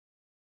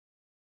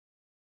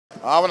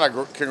I want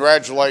to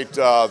congratulate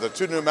the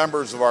two new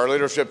members of our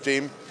leadership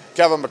team.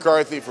 Kevin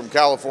McCarthy from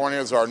California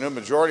is our new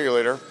majority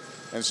leader,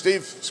 and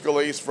Steve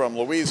Scalise from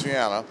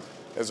Louisiana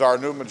is our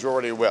new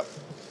majority whip.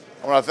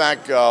 I want to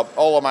thank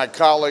all of my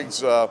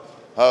colleagues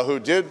who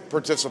did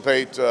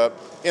participate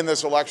in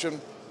this election.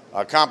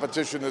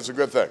 Competition is a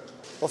good thing.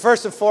 Well,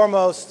 first and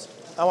foremost,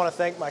 I want to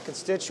thank my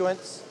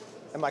constituents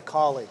and my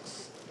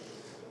colleagues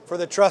for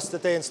the trust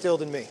that they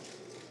instilled in me.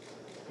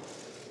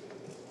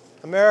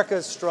 America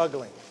is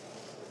struggling.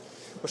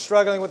 We're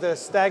struggling with a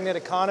stagnant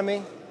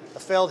economy, a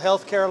failed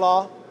health care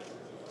law,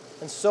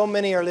 and so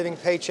many are living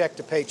paycheck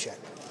to paycheck.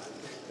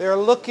 They are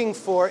looking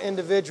for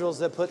individuals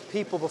that put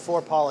people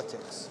before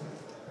politics.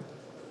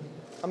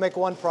 I'll make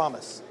one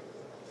promise.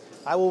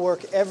 I will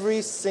work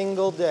every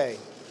single day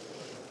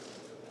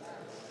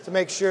to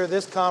make sure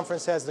this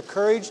conference has the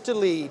courage to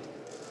lead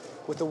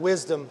with the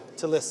wisdom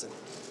to listen.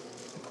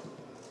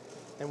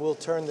 And we'll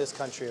turn this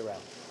country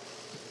around.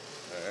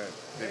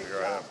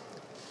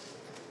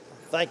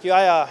 Thank you.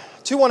 I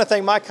too want to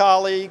thank my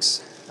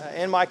colleagues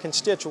and my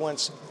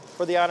constituents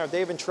for the honor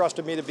they've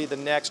entrusted me to be the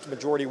next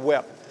majority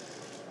whip.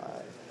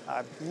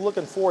 I'm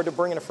looking forward to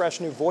bringing a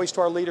fresh new voice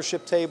to our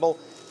leadership table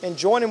and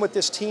joining with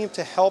this team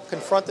to help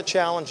confront the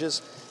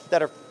challenges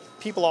that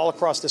people all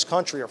across this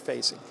country are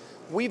facing.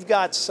 We've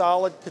got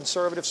solid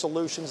conservative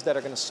solutions that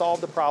are going to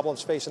solve the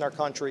problems facing our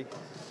country.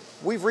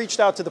 We've reached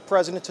out to the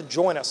president to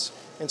join us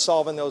in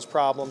solving those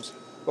problems,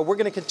 but we're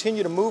going to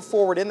continue to move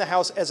forward in the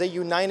House as a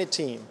united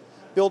team,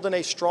 building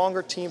a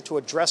stronger team to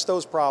address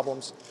those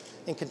problems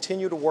and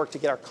continue to work to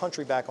get our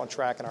country back on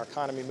track and our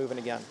economy moving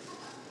again.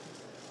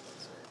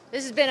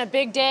 This has been a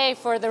big day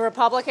for the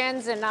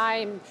Republicans, and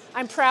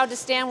I'm proud to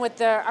stand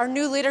with our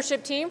new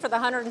leadership team for the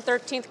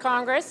 113th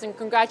Congress, and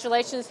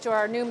congratulations to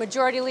our new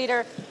majority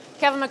leader,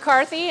 Kevin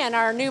McCarthy, and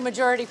our new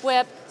majority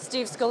whip,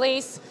 Steve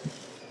Scalise.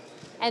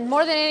 And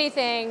more than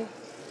anything,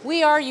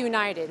 we are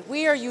united.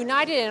 We are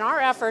united in our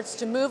efforts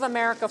to move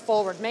America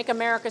forward, make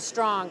America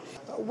strong.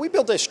 We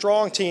built a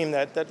strong team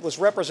that was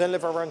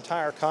representative of our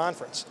entire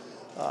conference.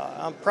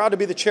 I'm proud to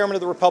be the chairman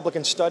of the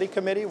Republican Study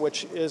Committee,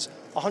 which is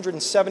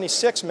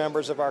 176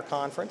 members of our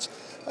conference.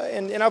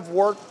 And I've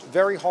worked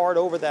very hard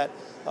over that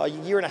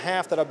year and a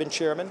half that I've been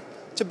chairman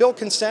to build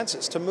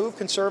consensus, to move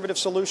conservative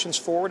solutions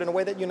forward in a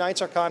way that unites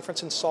our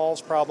conference and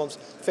solves problems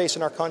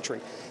facing our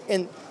country.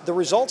 And the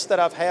results that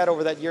I've had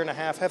over that year and a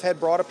half have had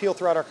broad appeal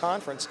throughout our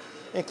conference,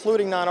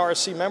 including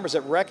non-RSC members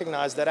that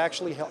recognize that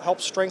actually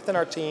helps strengthen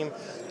our team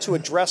to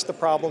address the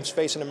problems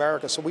facing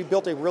America. So we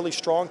built a really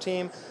strong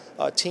team,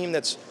 a team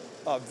that's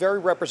very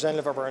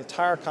representative of our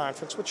entire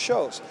conference, which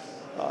shows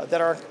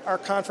that our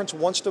conference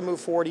wants to move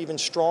forward even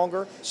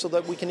stronger so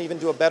that we can even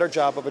do a better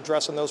job of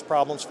addressing those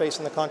problems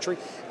facing the country,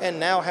 and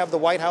now have the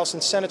White House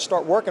and Senate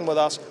start working with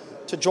us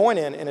to join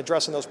in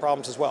addressing those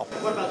problems as well.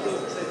 What about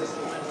those that say this is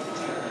a win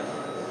for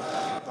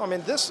America? I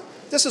mean,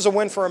 this is a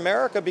win for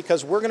America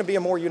because we're going to be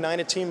a more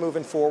united team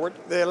moving forward.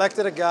 They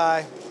elected a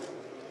guy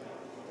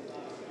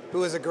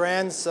who is a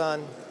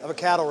grandson of a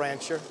cattle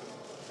rancher,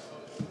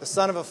 the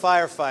son of a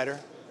firefighter.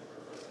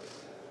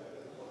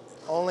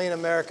 Only in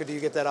America do you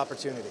get that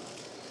opportunity.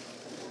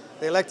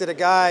 They elected a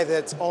guy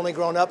that's only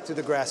grown up through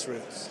the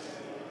grassroots.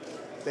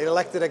 They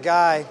elected a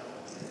guy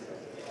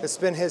that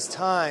spent his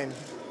time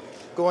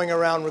going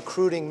around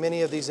recruiting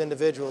many of these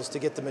individuals to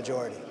get the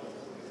majority.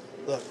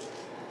 Look,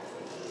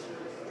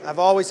 I've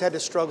always had to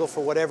struggle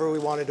for whatever we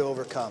wanted to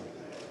overcome.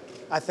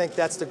 I think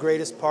that's the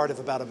greatest part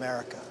about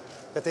America,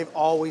 that they've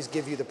always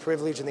give you the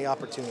privilege and the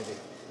opportunity.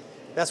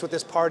 That's what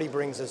this party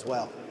brings as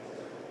well.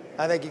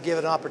 I think you give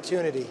it an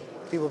opportunity,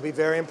 people will be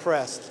very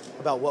impressed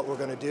about what we're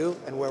going to do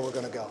and where we're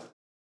going to go.